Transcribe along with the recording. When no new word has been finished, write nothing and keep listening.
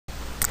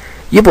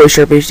Your boy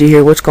Sharp HD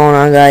here. What's going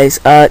on, guys?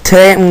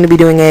 Today I'm going to be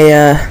doing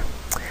a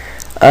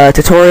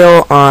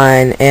tutorial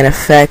on an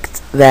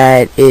effect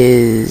that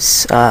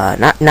is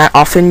not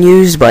often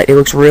used, but it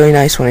looks really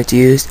nice when it's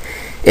used.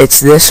 It's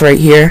this right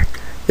here.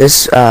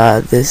 This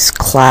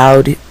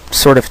cloud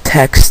sort of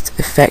text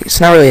effect. It's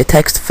not really a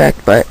text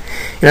effect, but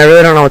I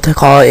really don't know what to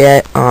call it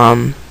yet.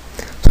 So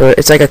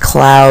it's like a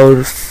cloud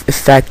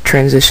effect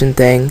transition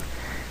thing,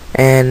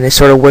 and it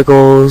sort of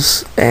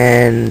wiggles,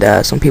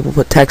 and some people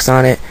put text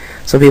on it.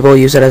 Some people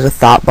use it as a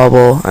thought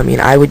bubble. I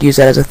mean, I would use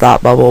that as a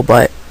thought bubble,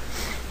 but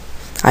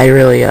I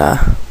really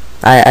I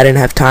didn't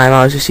have time.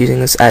 I was just using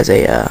this as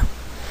a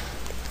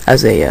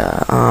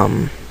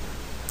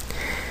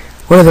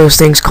what are those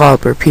things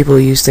called where people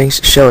use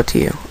things to show it to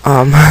you?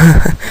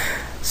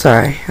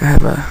 Sorry, I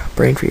have a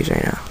brain freeze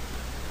right now.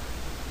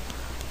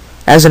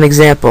 As an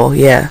example,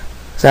 yeah.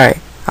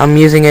 Sorry, I'm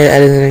using it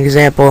as an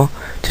example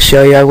to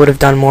show you. I would have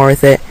done more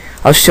with it.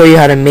 I'll show you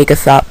how to make a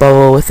thought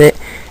bubble with it,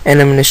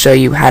 and I'm going to show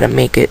you how to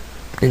make it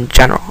in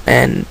general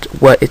and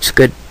what it's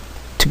good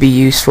to be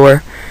used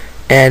for.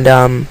 And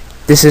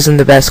this isn't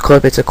the best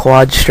clip. It's a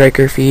quad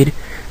striker feed,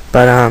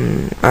 but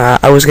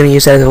I was going to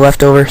use that as a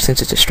leftover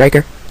since it's a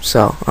striker,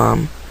 so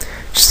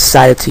just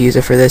decided to use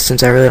it for this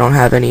since I really don't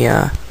have any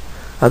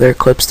other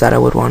clips that I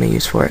would want to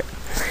use for it.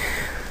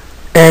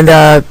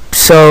 And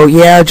so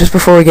yeah, just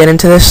before we get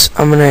into this,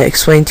 I'm going to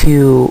explain to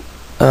you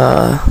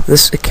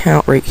this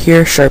account right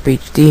here, Sharp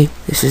HD.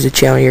 This is the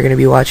channel you're going to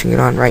be watching it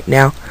on right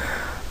now.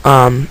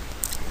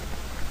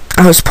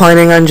 I was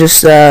planning on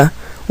just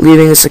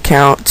leaving this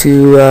account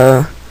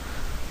to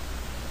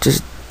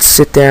just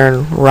sit there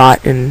and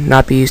rot and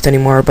not be used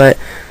anymore, but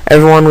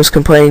everyone was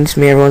complaining to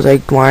me. Everyone's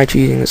like, why aren't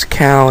you using this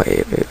account?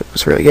 It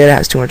was really good. It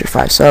has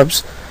 205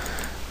 subs,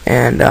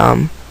 and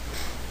I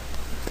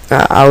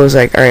was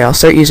like, alright, I'll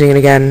start using it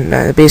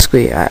again.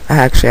 Basically, I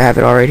actually have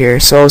it all right here.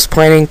 So I was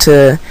planning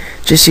to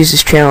just use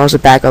this channel as a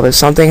backup if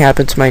something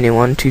happened to my new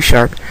one, Too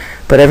Sharp,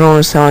 but everyone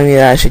was telling me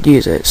that I should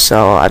use it,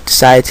 so I've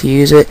decided to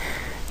use it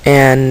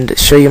and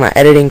show you my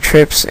editing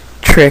tricks,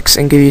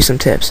 and give you some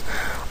tips.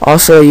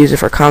 Also use it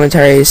for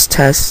commentaries,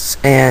 tests,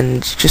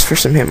 and just for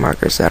some hit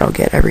markers that I'll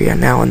get every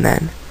now and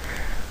then.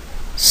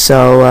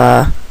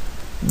 So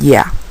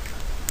yeah,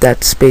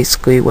 that's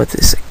basically what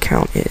this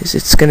account is.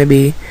 It's gonna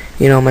be,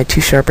 my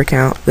Too Sharp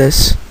account.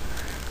 This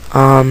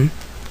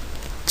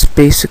it's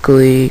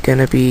basically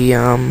gonna be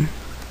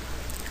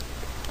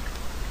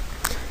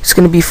it's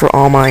gonna be for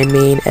all my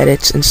main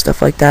edits and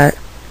stuff like that.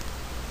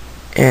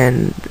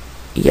 And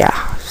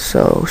yeah,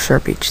 so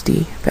Sharp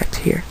HD, back to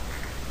here.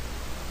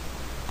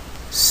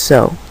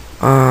 So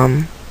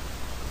I'm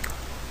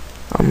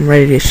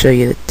ready to show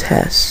you the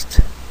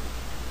test.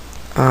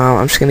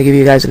 I'm just gonna give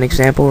you guys an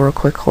example real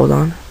quick. Hold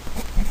on.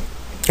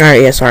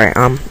 Alright, yeah, sorry.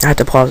 I had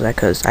to pause that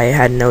because I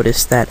had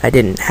noticed that I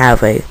didn't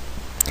have a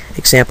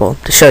example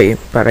to show you,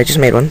 but I just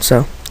made one.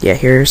 So yeah,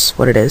 here's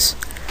what it is.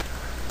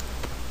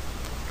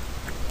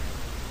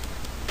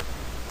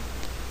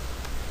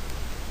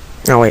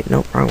 Oh wait,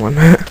 nope, wrong one.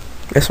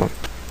 This one.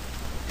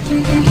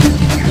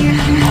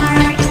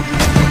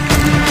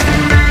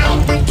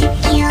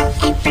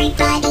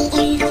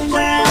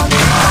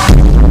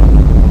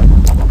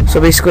 So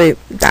basically,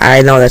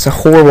 I know that's a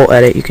horrible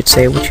edit. You could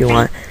say what you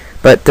want,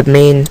 but the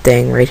main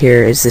thing right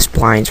here is this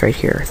blinds right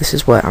here. This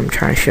is what I'm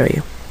trying to show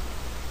you.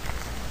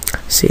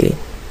 See,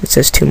 it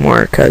says 2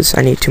 more because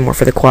I need 2 more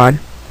for the quad.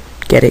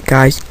 Get it,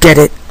 guys? Get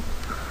it?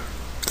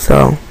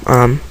 So,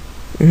 I'm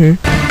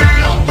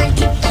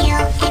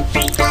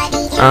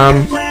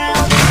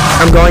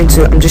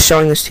just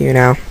showing this to you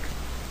now.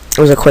 It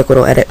was a quick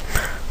little edit,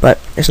 but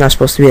it's not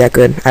supposed to be that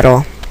good at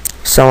all.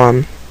 So,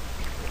 I'm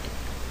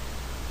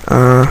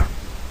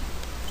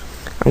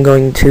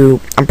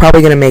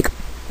probably gonna make,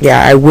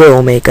 I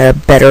will make a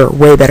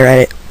way better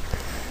edit.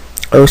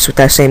 With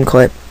that same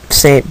clip,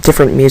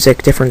 different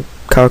music, different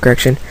color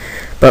correction,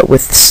 but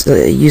with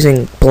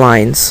using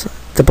blinds,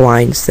 the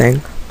blinds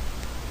thing.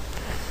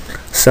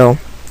 So,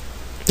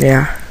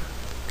 yeah.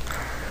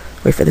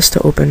 Wait for this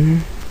to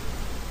open.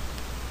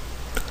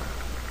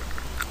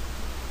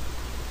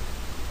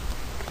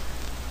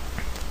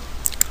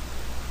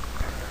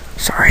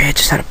 Sorry, I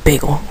just had a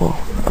bagel. Well,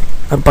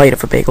 a bite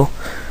of a bagel.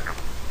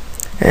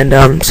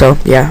 And so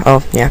yeah,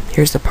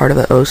 here's the part of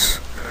the OS.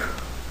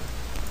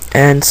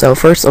 And so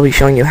first I'll be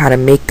showing you how to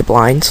make the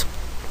blinds.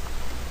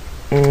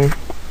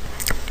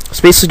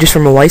 It's basically just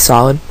from a white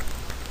solid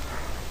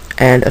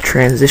and a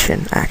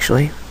transition,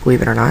 actually,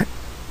 believe it or not.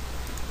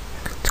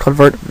 It's called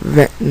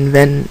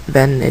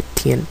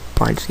Venetian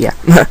blinds, yeah.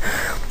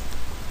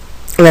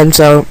 And then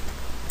so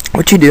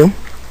what you do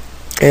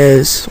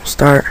is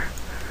start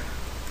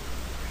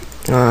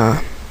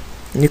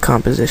new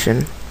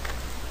composition.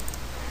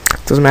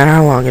 Doesn't matter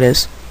how long it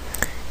is.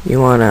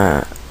 You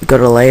wanna go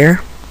to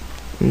layer,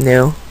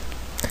 new,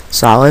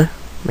 solid,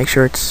 make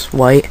sure it's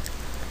white.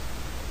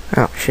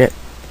 Oh shit.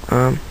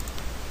 Yeah,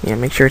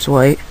 make sure it's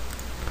white.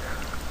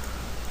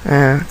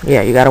 Yeah,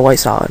 you got a white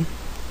solid.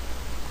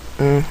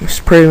 It's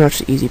pretty much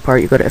the easy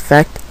part. You go to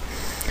effect,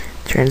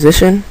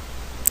 transition,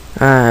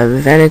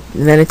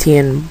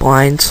 Venetian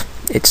blinds.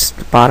 It's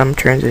the bottom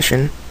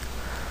transition.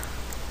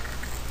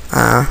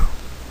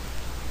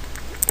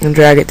 And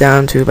drag it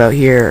down to about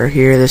here or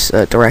here, this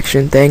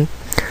direction thing.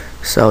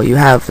 So you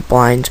have the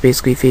blinds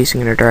basically facing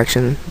in a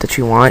direction that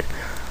you want.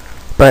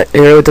 But it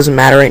really doesn't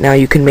matter right now.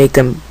 You can make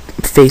them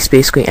face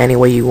basically any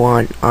way you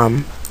want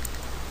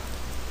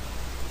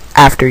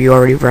after you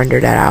already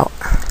rendered that out.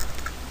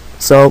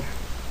 So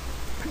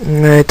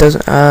it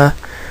doesn't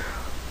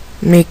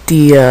make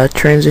the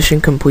transition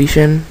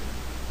completion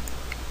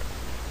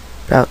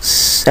about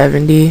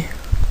 70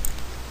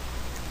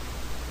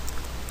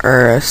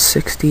 or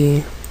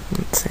 60.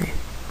 Let's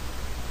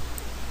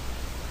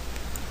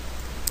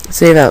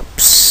say about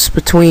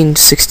between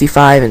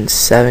 65 and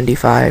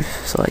 75.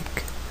 So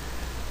like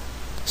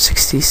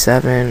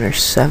 67 or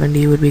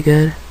 70 would be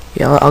good.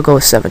 Yeah, I'll go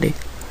with 70.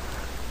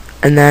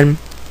 And then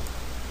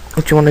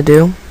what you want to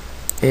do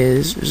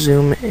is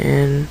zoom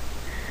in.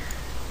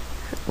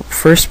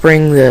 First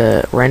bring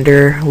the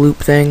render loop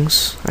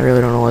things. I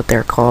really don't know what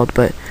they're called,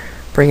 but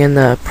bring in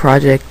the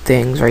project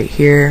things right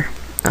here.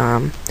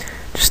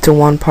 Just to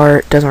one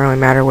part, doesn't really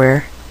matter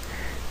where.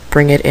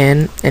 Bring it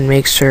in and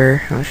make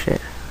sure, oh shit,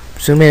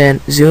 zoom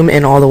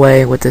in all the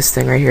way with this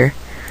thing right here,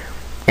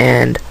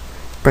 and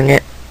bring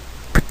it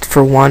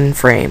for one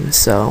frame.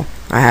 So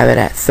I have it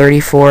at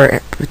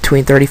 34,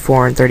 between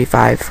 34 and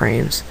 35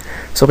 frames.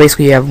 So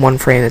basically you have one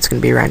frame that's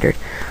going to be rendered.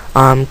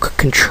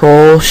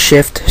 Control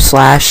Shift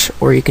slash,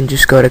 or you can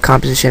just go to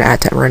composition, add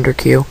to render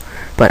queue,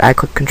 but I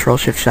click Control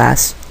Shift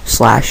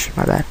slash,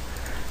 my bad,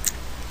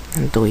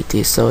 and delete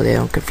these so they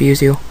don't confuse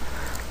you.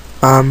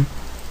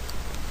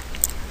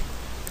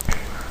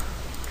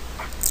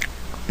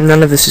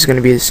 None of this is going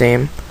to be the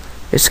same.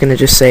 It's going to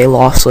just say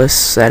lossless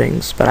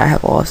settings, but I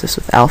have lossless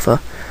with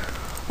alpha.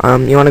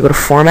 You want to go to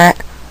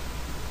format,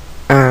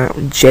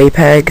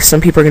 JPEG. Some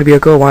people are going to be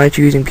like, oh, why aren't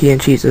you using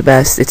PNG? It's the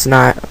best. It's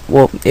not.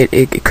 Well,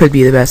 it could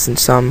be the best in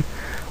some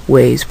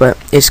ways, but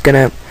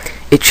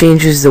it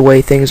changes the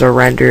way things are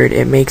rendered.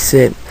 It makes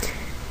it,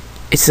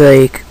 it's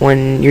like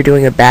when you're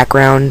doing a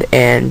background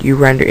and you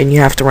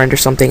have to render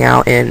something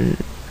out in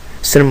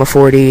Cinema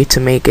 4D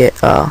to make it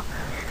to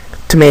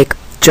make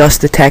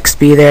just the text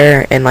be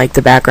there, and like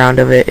the background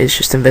of it is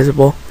just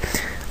invisible.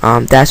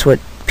 That's what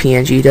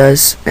PNG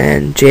does,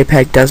 and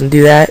JPEG doesn't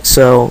do that,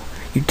 so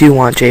you do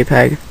want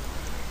JPEG.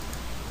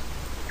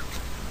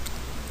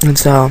 And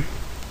so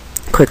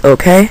click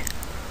OK.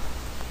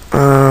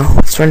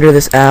 Let's render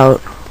this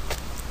out.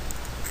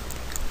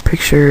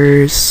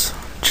 Pictures,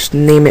 just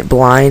name it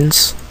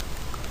blinds,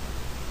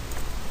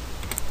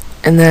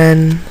 and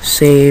then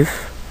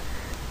save,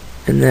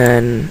 and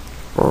then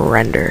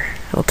render.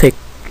 It'll take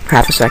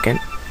half a second.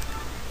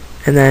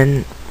 And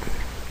then,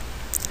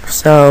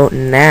 so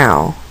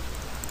now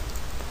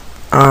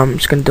I'm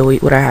just gonna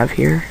delete what I have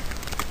here,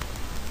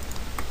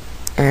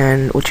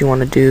 and what you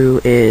want to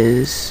do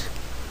is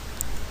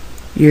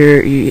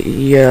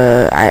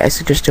I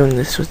suggest doing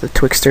this with the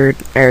Twixtor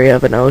area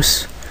of an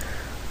OS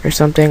or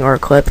something, or a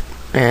clip.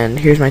 And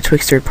here's my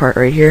Twixtor part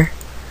right here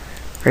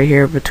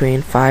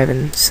between 5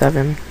 and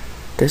 7,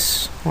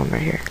 this one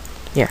right here.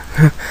 Yeah.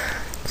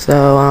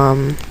 So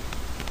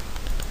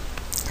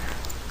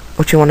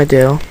what you want to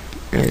do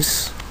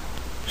is,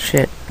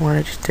 shit, what did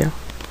I just do?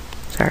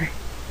 Sorry.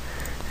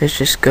 Is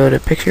just go to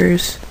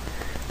pictures,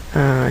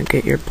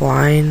 get your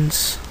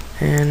blinds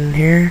in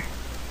here.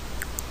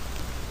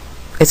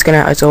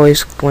 It's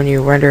always, when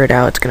you render it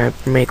out, it's gonna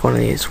make one of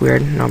these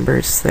weird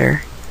numbers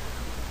there.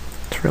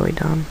 It's really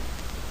dumb.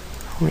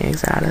 Let me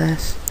exit out of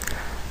this.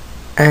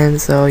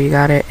 And so you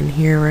got it in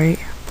here, right?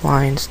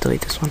 Blinds,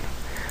 delete this one.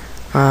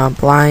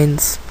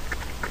 Blinds.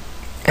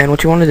 And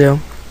what you want to do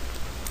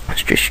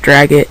is just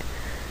drag it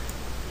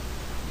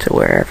to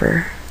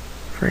wherever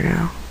for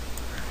now.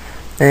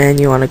 Then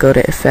you want to go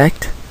to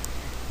Effect,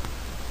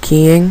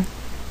 Keying,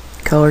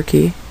 Color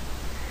Key,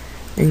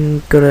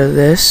 and go to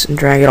this and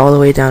drag it all the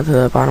way down to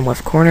the bottom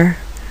left corner.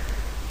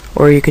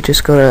 Or you could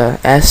just go to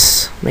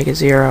S, make it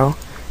 0,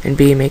 and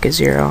B, make it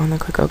 0, and then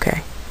click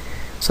OK.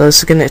 So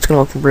this is it's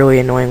gonna look really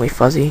annoyingly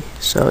fuzzy.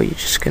 So you're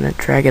just gonna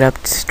drag it up,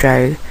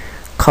 drag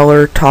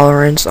color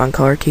tolerance on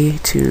color key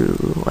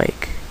to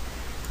like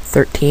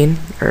 13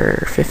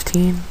 or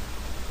 15.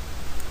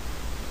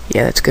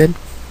 Yeah, that's good.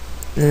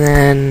 And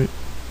then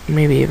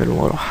maybe even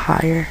a little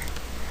higher.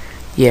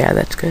 Yeah,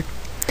 that's good.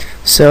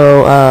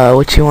 So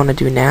what you want to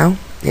do now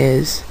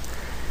is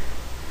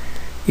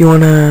you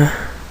want to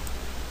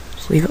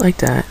just leave it like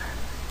that,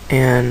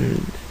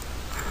 and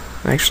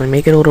actually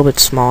make it a little bit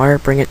smaller,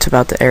 bring it to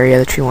about the area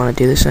that you want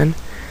to do this in.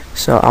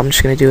 So I'm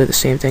just going to do the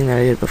same thing that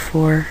I did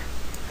before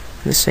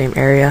in the same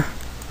area.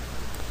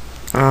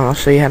 I'll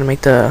show you how to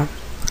make the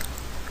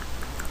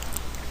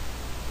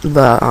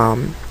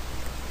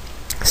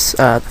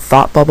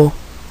thought bubble.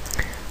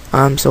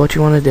 So what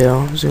you want to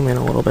do, zoom in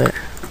a little bit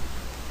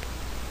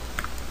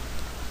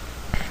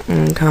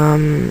and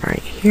come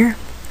right here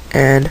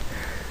and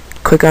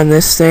click on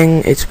this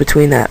thing. It's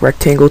between that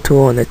rectangle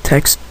tool and the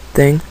text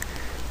thing.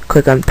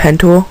 Click on pen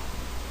tool,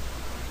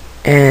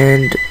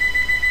 and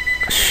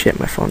shit,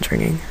 my phone's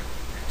ringing.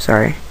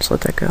 Sorry, just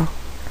let that go.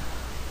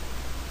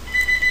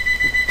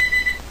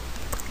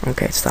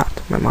 Okay, it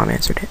stopped. My mom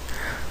answered it.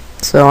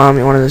 So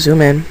you want to zoom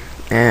in,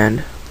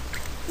 and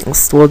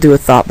we'll do a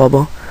thought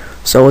bubble.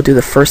 So we'll do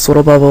the first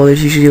little bubble.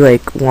 There's usually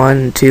like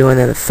 1, 2, and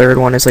then the third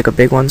one is like a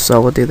big one. So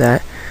we'll do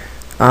that.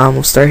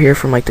 We'll start here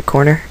from like the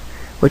corner.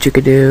 What you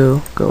could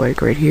do, go like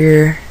right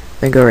here,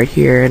 then go right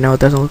here. And no, it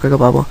doesn't look like a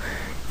bubble.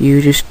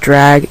 You just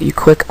drag. You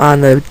click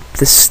on the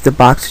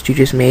box that you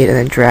just made, and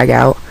then drag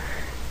out.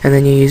 And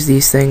then you use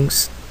these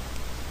things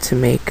to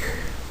make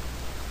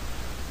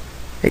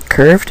it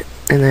curved,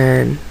 and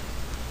then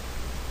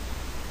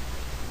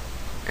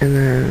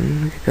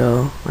we could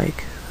go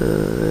like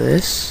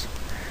this,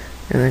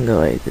 and then go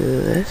like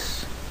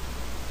this.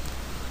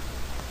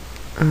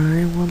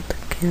 I want to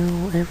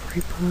kill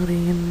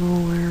everybody in the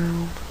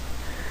world.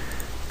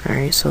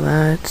 Alright, so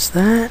that's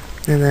that.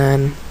 And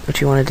then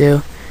what you want to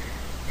do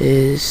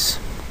is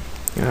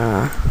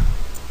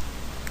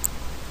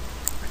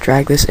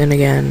drag this in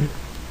again.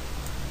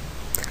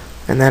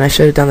 And then I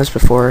should have done this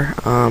before.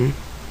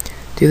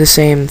 Do the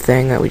same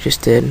thing that we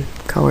just did.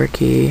 Color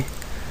key.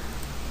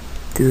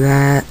 Do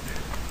that.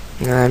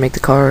 And then make the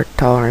color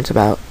tolerance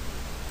about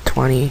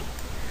 20.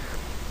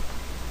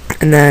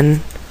 And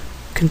then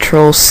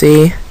Control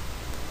C.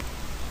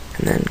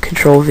 And then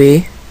Control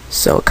V.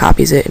 So it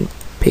copies it and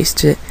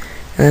pastes it.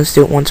 And then let's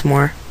do it once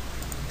more.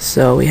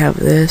 So we have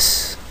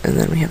this. And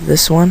then we have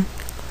this one.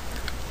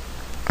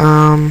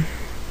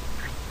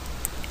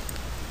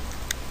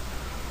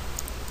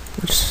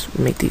 Let's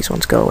make these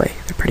ones go away.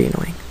 They're pretty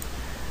annoying.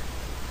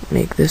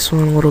 Make this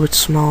one a little bit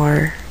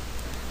smaller.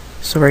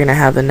 So we're gonna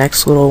have the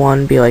next little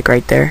one be like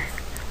right there.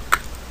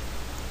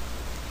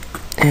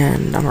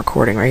 And I'm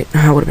recording, right?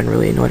 I would have been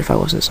really annoyed if I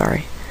wasn't.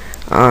 Sorry.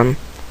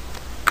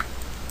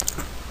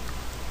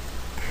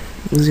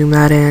 Zoom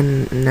that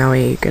in. And now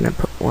we're gonna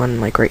put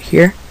one like right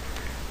here.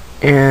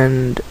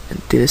 And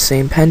do the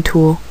same pen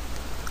tool.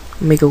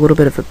 Make a little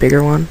bit of a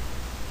bigger one.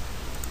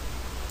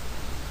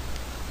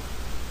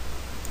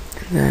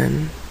 And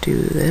then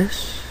do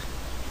this.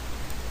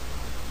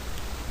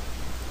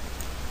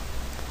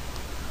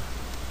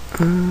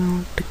 I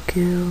want to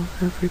kill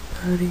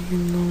everybody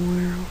in the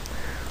world.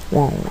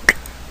 Won't.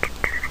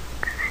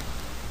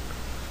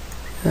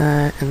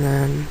 That, and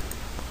then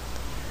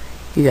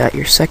you got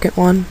your second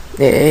one.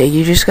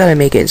 You just gotta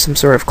make it some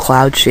sort of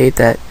cloud shape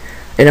that,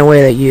 in a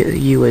way that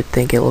you would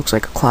think it looks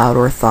like a cloud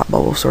or a thought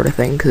bubble sort of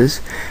thing,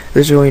 because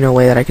there's really no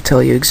way that I could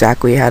tell you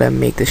exactly how to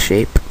make the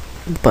shape,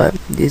 but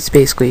it's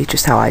basically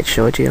just how I'd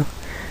show it to you,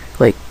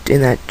 like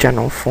in that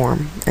general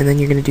form. And then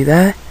you're gonna do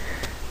that,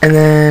 and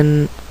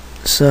then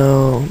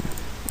so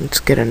let's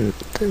get in.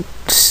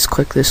 Just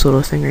click this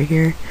little thing right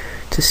here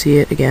to see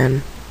it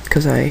again,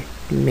 because I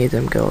made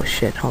them go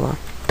shit. Hold on,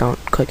 don't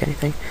click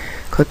anything.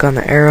 Click on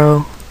the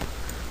arrow,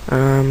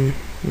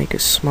 make it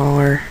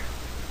smaller,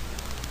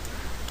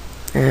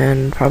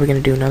 and probably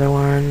gonna do another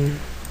one.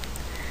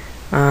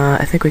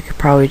 I think we could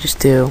probably just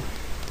do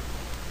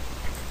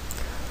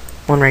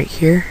one right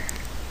here,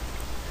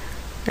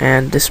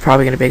 and this is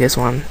probably gonna be this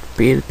one,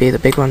 be the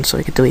big one, so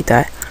we could delete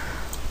that.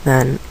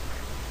 Then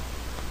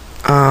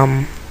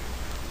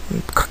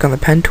click on the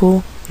pen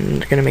tool, and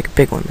we're gonna make a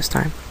big one this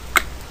time.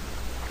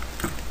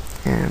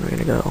 And we're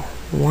gonna go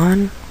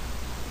 1,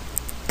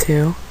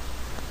 2.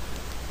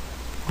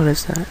 What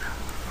is that?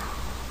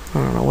 I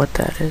don't know what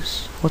that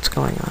is. What's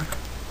going on?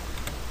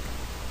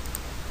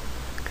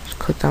 Just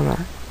clicked on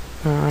that.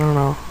 I don't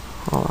know.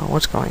 Hold on.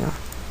 What's going on?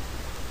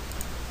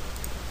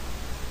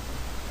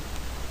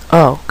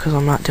 Oh, because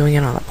I'm not doing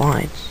it on the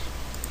blinds.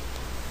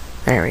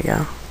 There we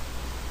go.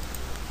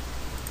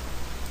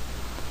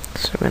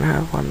 So we're gonna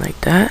have one like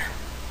that.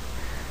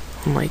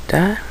 One like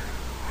that.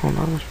 Hold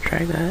on, let's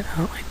drag that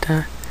out like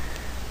that.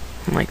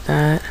 One like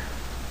that.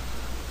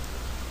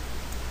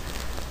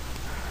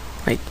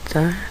 Like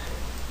that.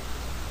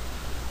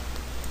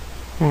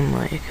 One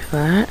like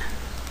that.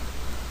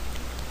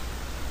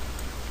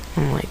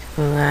 One like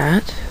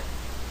that.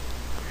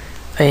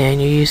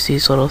 And you use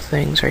these little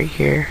things right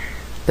here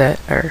that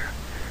are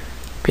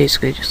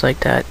basically just like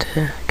that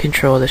to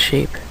control the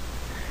shape.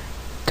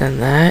 Done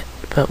that,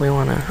 but we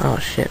wanna, oh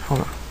shit,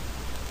 hold on.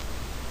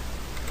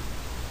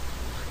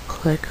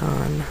 Click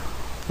on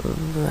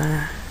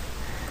that.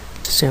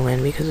 Zoom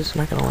in because it's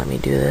not gonna let me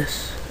do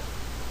this.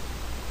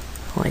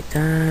 Like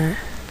that.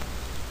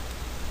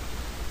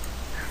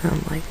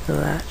 And like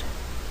that.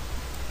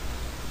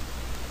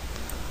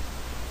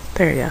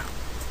 There you go.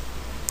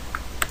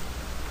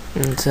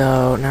 And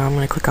so now I'm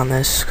gonna click on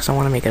this because I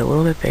want to make it a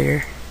little bit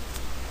bigger.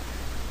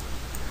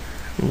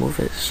 Move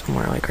it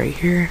somewhere like right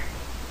here.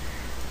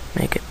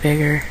 Make it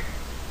bigger.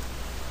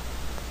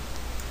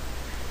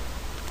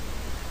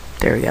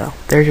 There we go.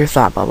 There's your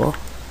thought bubble.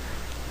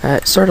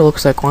 It sort of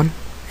looks like one.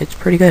 It's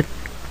pretty good.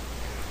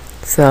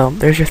 So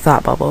there's your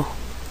thought bubble.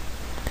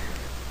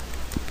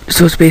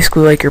 So it's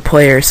basically like your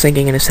player is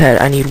thinking in his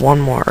head, I need one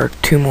more or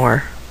two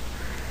more.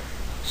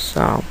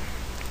 So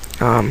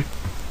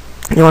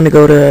you want to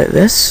go to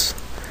this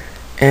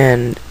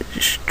and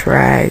just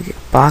drag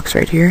box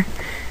right here,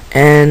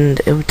 and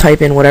it would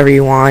type in whatever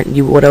you want.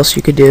 What else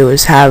you could do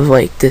is have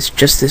like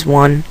this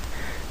one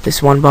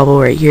bubble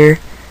right here,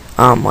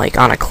 like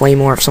on a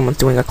claymore if someone's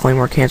doing a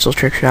claymore cancel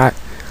trick shot.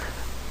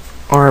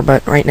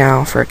 But right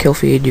now for a kill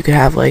feed, you could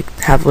have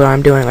what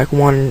I'm doing, like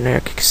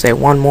say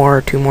one more,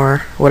 or two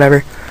more,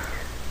 whatever,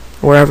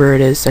 wherever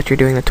it is that you're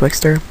doing the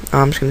Twixtor.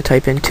 I'm just gonna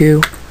type in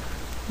 2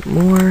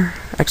 more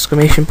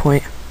exclamation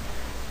point,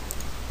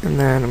 and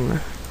then I'm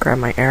gonna grab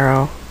my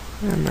arrow,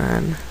 and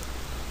then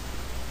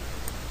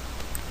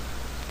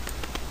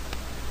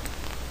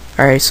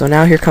alright, so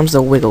now here comes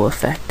the wiggle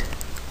effect.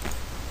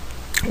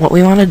 What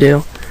we want to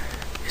do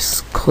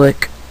is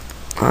click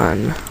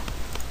on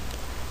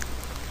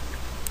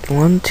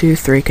 1, 2,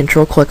 3,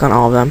 control click on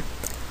all of them,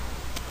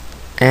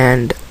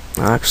 and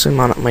actually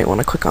might want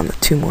to click on the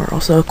 2 more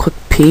also. Click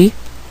P,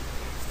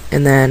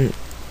 and then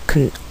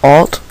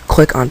Alt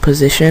click on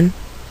position,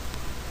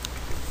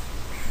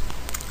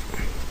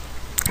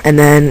 and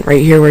then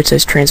right here where it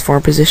says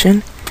transform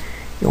position,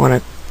 you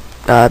want to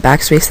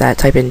backspace that,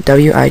 type in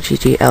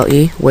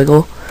WIGGLE,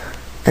 wiggle,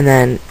 and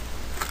then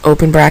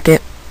open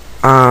bracket,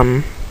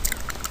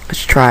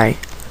 let's try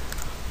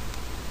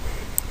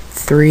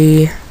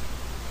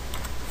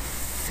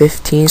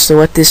 3:15. So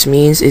what this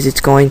means is it's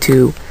going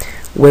to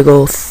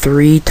wiggle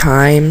 3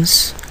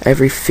 times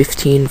every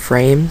 15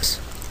 frames.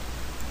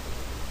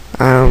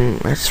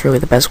 That's really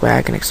the best way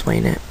I can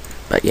explain it,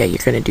 but yeah,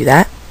 you're gonna do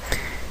that,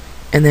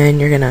 and then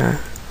you're gonna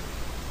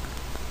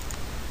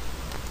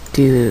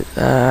do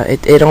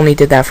it only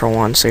did that for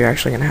one, so you're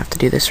actually gonna have to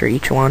do this for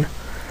each one.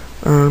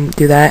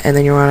 Do that, and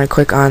then you want to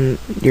click on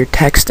your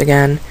text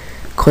again,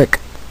 click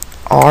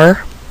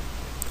R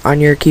on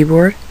your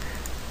keyboard,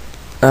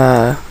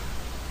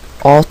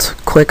 Alt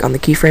click on the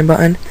keyframe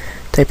button,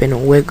 type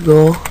in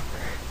wiggle,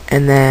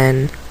 and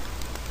then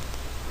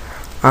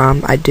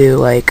I do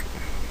like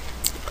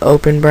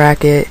open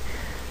bracket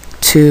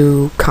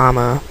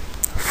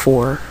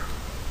 2,4,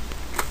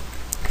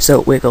 so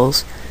it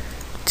wiggles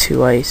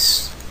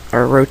twice,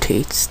 or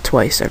rotates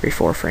twice every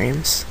 4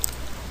 frames.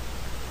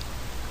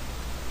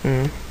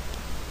 And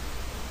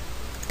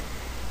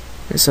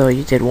so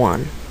you did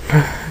 1.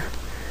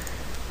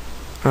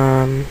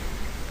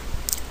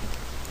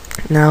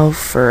 Now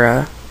for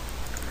I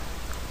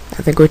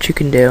think what you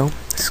can do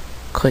is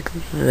click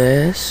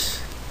this.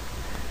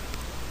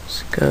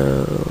 Let's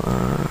go.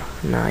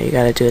 No, you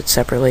gotta do it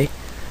separately.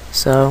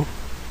 So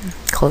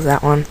close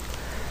that one.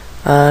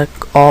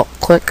 Alt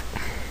click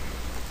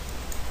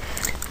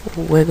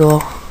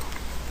wiggle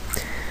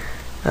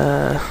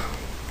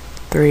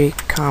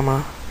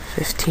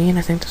 3,15.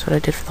 I think that's what I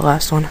did for the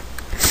last one.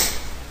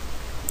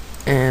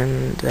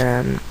 And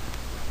then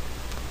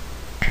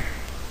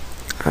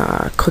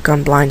click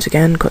on blinds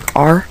again, click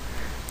R,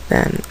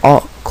 then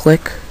Alt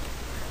click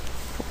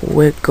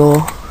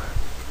wiggle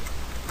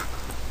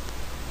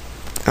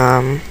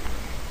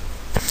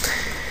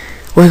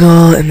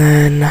wiggle, and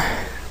then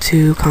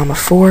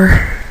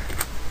 2,4,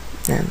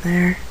 and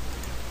there.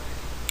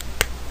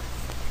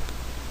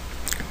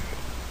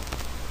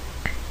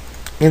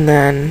 And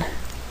then,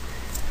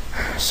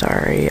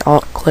 sorry,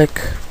 Alt click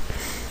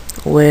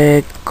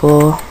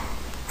wiggle.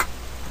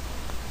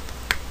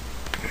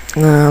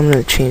 I'm going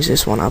to change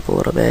this one up a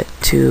little bit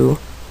to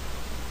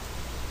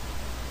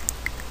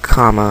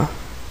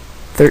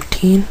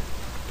 13,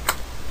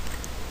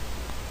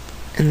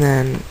 and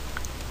then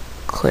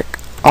click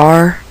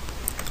R,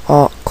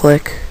 Alt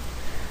click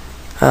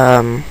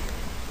oh,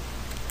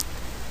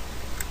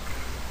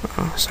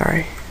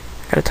 sorry,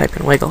 gotta type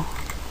in wiggle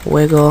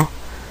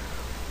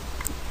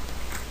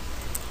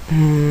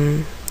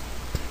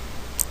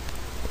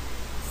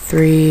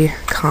 3,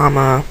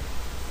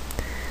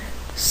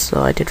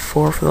 so I did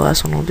 4 for the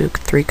last one. We'll do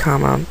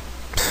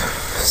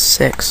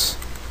 3,6.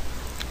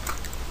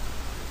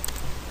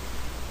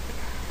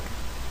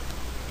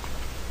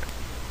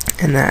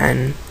 And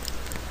then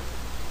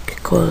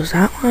close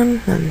that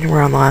one. And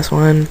we're on the last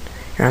one.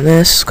 You're on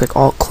this. Click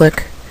Alt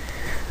click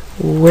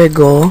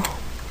wiggle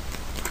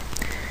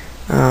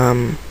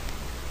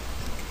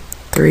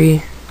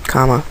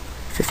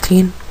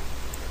 3,15.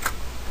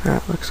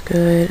 That looks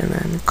good. And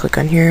then click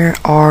on here.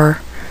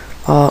 R,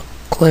 Alt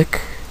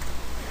click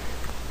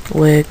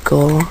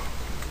wiggle,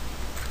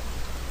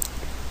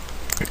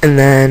 and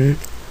then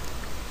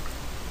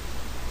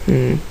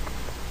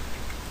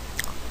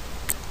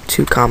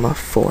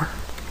 2,4.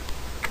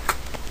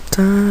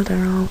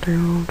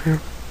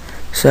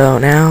 So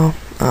now,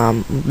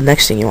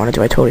 next thing you want to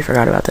do, I totally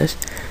forgot about this.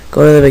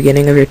 Go to the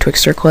beginning of your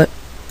Twixtor clip,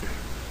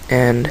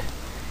 and you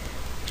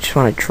just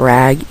want to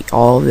drag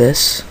all of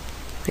this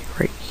like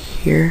right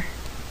here.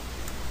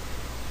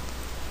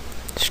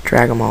 Just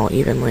drag them all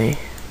evenly.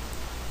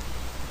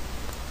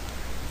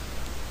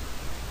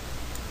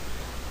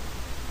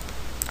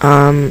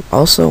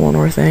 Also one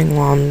more thing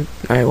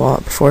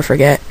before I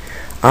forget,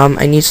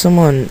 I need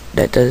someone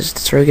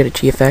that's really good at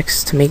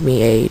GFX to make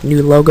me a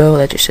new logo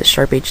that just says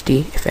Sharp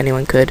HD. If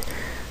anyone could,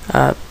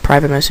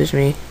 private message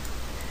me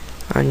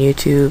on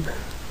YouTube,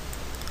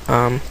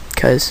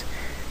 cause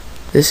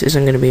this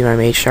isn't going to be my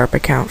Made Sharp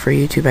account for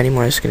YouTube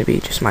anymore. It's going to be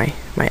just my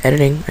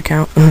editing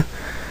account.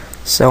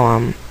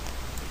 So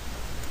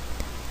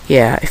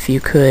yeah, if you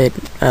could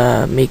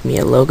make me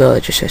a logo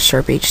that just says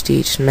Sharp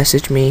HD, just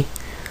message me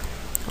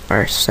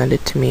or send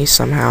it to me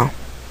somehow.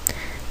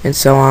 And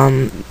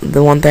so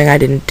the one thing I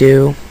didn't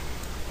do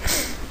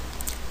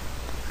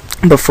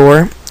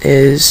before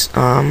is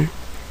want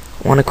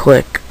to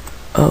click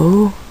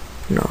O,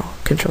 no,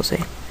 Control Z,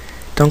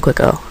 don't click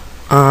O.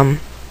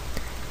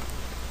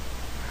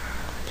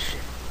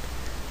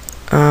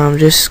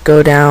 Just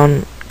go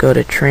down, go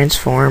to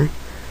transform,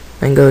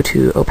 then go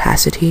to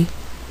opacity,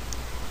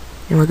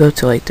 and we'll go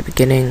to like the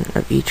beginning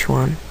of each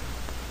one.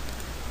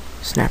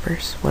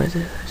 Snappers, what is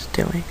it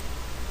doing?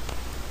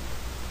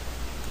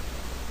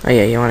 Oh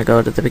yeah, you want to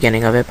go to the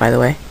beginning of it, by the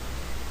way,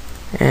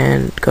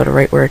 and go to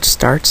right where it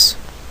starts.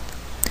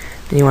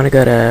 Then you want to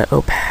go to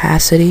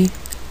opacity.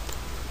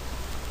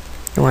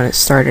 You want it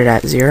started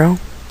at 0.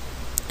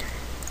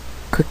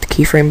 Click the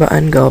keyframe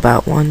button, go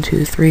about 1,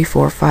 2, 3,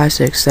 4, 5,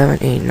 6, 7,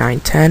 8, 9,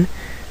 10.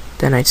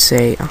 Then I'd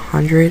say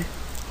 100.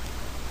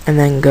 And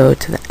then go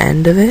to the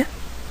end of it.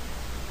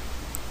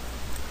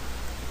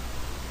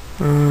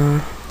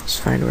 Let's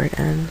find where it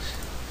ends.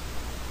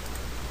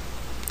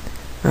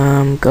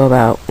 Go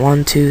about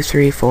 1, 2,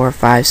 3, 4,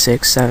 5,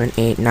 6, 7,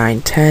 8,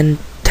 9, 10.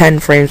 10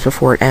 frames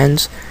before it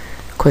ends.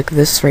 Click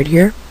this right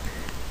here.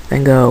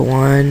 Then go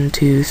 1,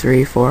 2,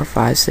 3, 4,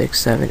 5, 6,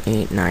 7,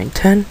 8, 9,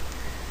 10.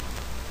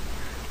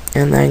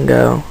 And then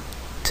go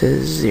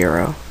to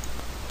 0.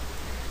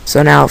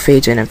 So now it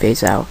fades in and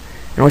fades out.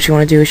 And what you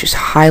want to do is just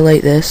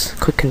highlight this,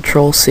 click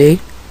Control C,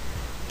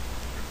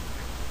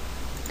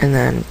 and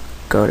then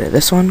go to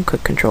this one,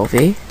 click Control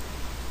V.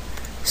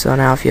 So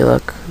now if you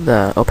look,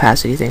 the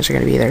opacity things are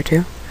going to be there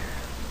too.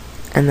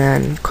 And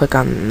then click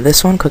on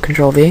this one, click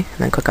Control V, and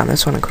then click on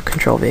this one and click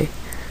Control V.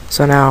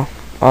 So now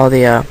all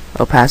the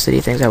opacity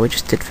things that we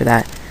just did for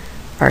that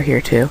are here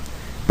too.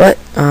 But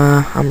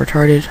I'm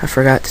retarded. I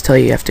forgot to tell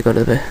you, you have to go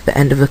to the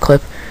end of the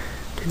clip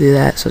to do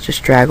that. So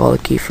just drag all the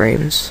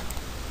keyframes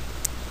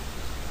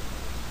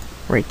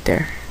right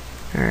there,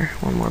 or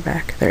one more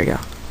back. There you go.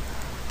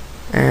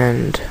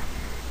 And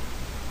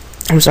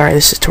I'm sorry,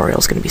 this tutorial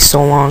is going to be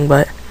so long,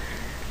 but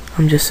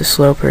I'm just a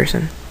slow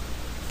person.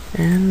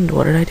 And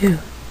what did I do?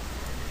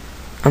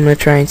 I'm going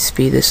to try and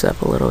speed this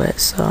up a little bit.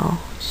 So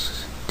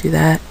let's do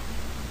that.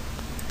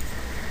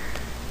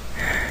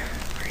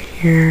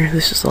 Here,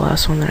 this is the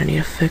last one that I need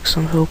to fix,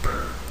 I hope.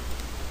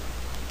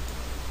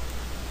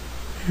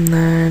 And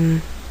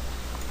then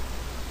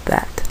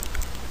that.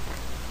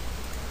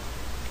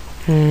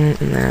 And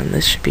then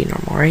this should be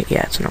normal, right?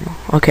 Yeah, it's normal.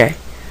 Okay,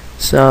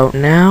 so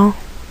now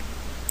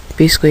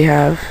basically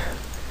have,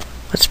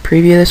 let's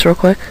preview this real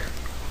quick.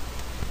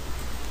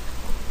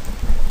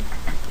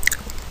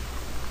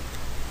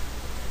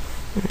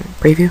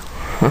 Preview.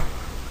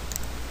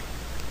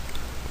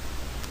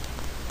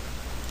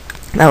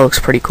 That looks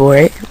pretty cool,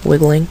 right?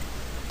 Wiggling.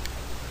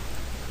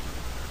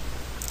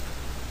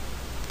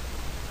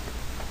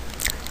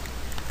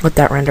 Let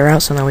that render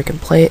out so now we can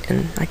play it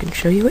and I can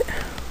show you it.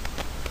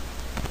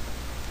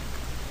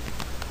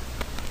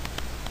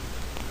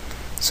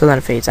 So then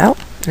it fades out,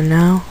 and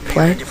now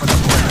play.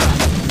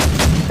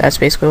 That's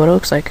basically what it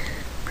looks like.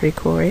 Pretty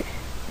cool, right?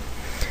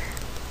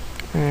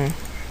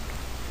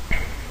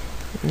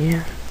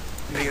 Yeah.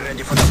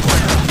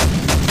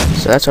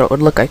 So that's what it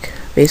would look like.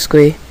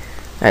 Basically,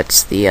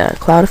 that's the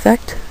cloud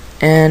effect,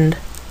 and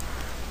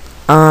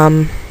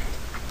that's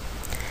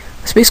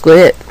basically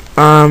it.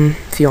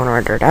 If you want to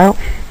render it out,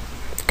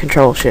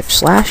 Control-Shift/,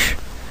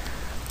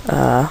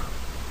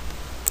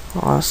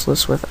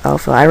 lossless with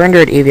alpha. I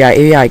rendered AVI.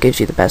 AVI gives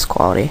you the best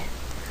quality,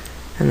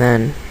 and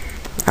then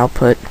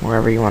output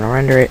wherever you want to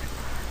render it,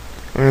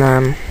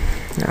 and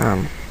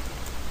then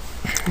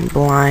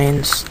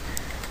blinds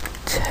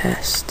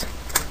test,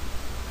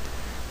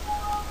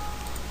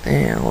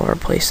 and we'll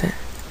replace it.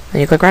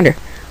 Then you click render.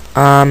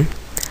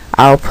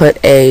 I'll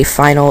put a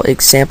final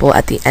example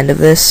at the end of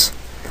this.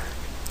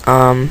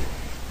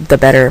 The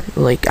better,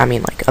 like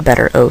a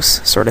better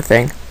OS sort of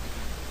thing.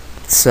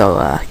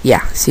 So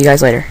yeah, see you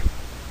guys later.